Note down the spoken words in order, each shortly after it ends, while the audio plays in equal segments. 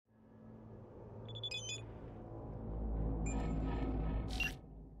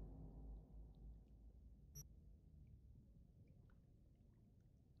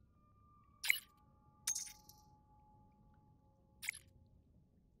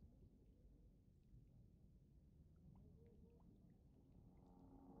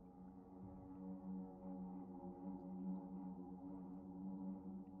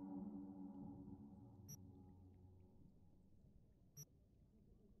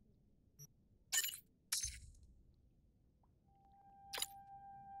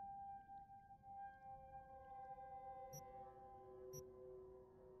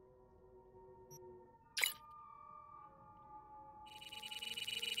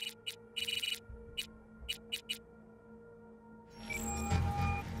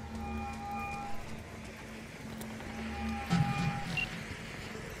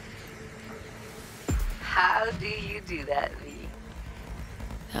do that, V?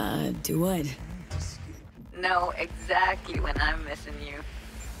 Do what? Know exactly when I'm missing you.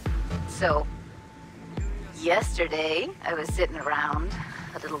 So, yesterday, I was sitting around,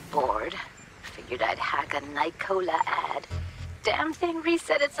 a little bored. Figured I'd hack a Night Cola ad. Damn thing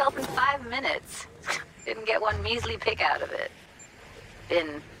reset itself in 5 minutes. Didn't get one measly pick out of it.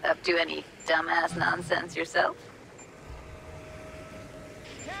 Been up to any dumbass nonsense yourself?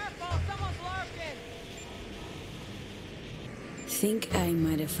 Careful, someone's lurking! Think I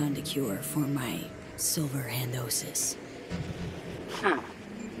might have found a cure for my silver handosis.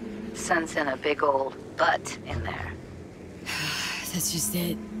 Sensing a big old butt in there. That's just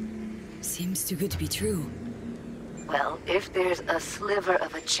it. Seems too good to be true. Well, if there's a sliver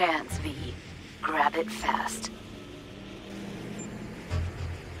of a chance, V, grab it fast.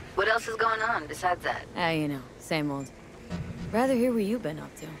 What else is going on besides that? You know, same old. Rather hear what you've been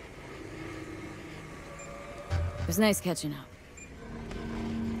up to. It was nice catching up.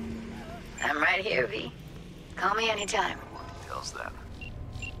 I'm right here, V. Call me anytime. More details then.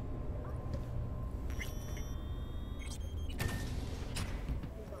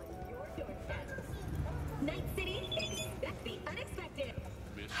 Night City, expect the unexpected.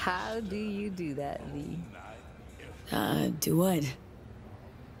 How do you do that, V? Do what?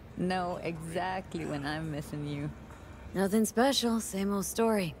 Know exactly when I'm missing you. Nothing special, same old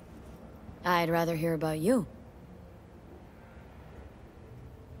story. I'd rather hear about you.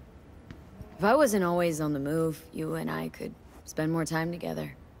 If I wasn't always on the move, you and I could spend more time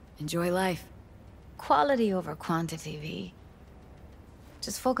together. Enjoy life. Quality over quantity, V.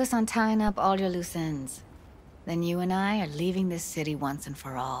 Just focus on tying up all your loose ends. Then you and I are leaving this city once and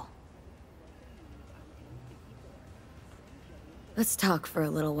for all. Let's talk for a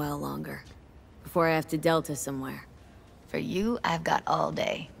little while longer, before I have to Delta somewhere. For you, I've got all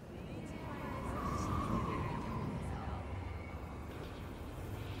day.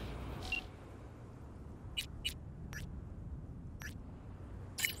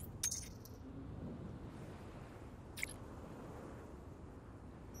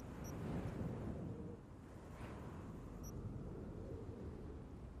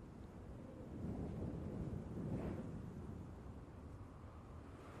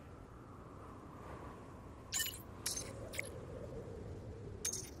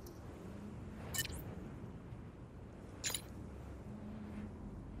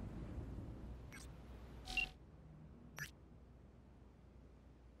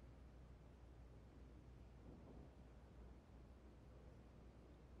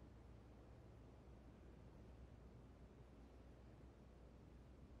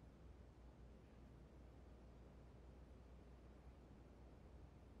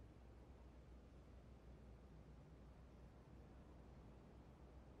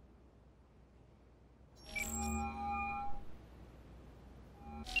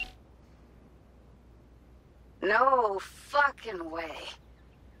 No fucking way.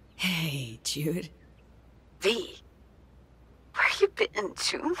 Hey, Jude. V, where you been,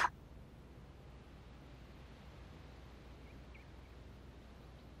 June?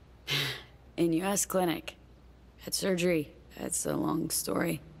 In US clinic. Had surgery. That's a long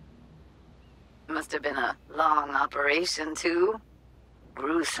story. Must have been a long operation, too.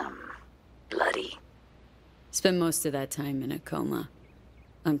 Gruesome. Bloody. Spent most of that time in a coma.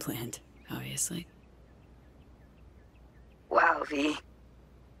 Unplanned, obviously. Wow, V.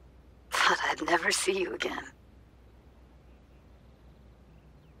 Thought I'd never see you again.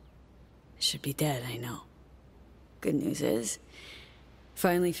 Should be dead, I know. Good news is,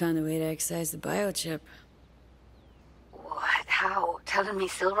 finally found a way to excise the biochip. What? How? Telling me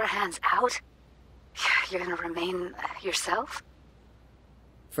Silverhand's out? You're gonna remain yourself?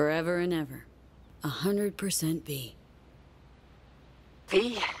 Forever and ever. 100% V.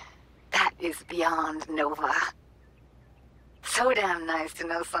 V, that is beyond Nova. So damn nice to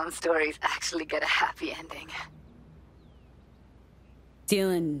know some stories actually get a happy ending.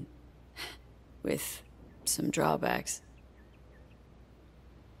 Dealing with some drawbacks.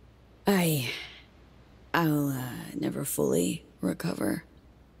 I'll never fully recover.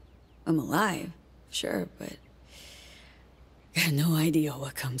 I'm alive, sure, but got no idea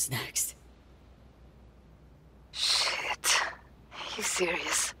what comes next. Shit. You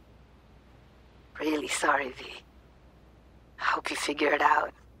serious? Really sorry, V. I hope you figure it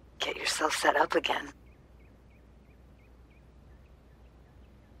out. Get yourself set up again.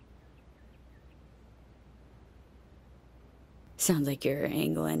 Sounds like you're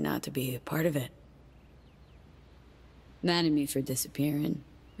angling not to be a part of it. Mad at me for disappearing,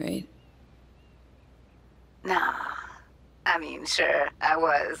 right? Nah. I mean, sure, I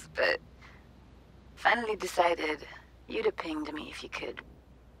was, but finally decided You'd have pinged me if you could.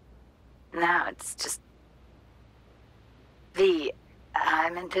 Now it's just... V,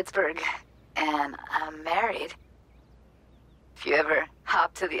 I'm in Pittsburgh, and I'm married. If you ever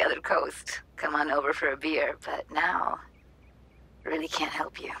hop to the other coast, come on over for a beer, but now... really can't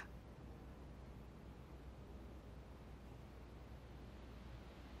help you.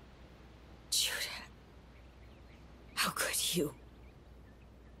 Judy. How could you?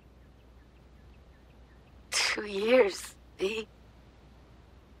 2 years, V.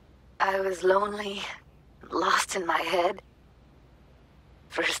 I was lonely, lost in my head.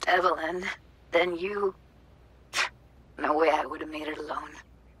 First Evelyn, then you. No way I would have made it alone.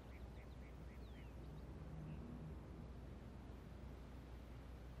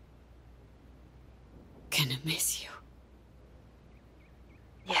 Gonna miss you.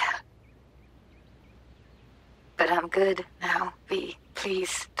 Yeah. But I'm good now, V.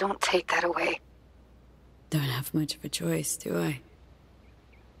 Please, don't take that away. Don't have much of a choice, do I?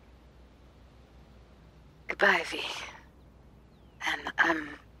 Goodbye, V. And I'm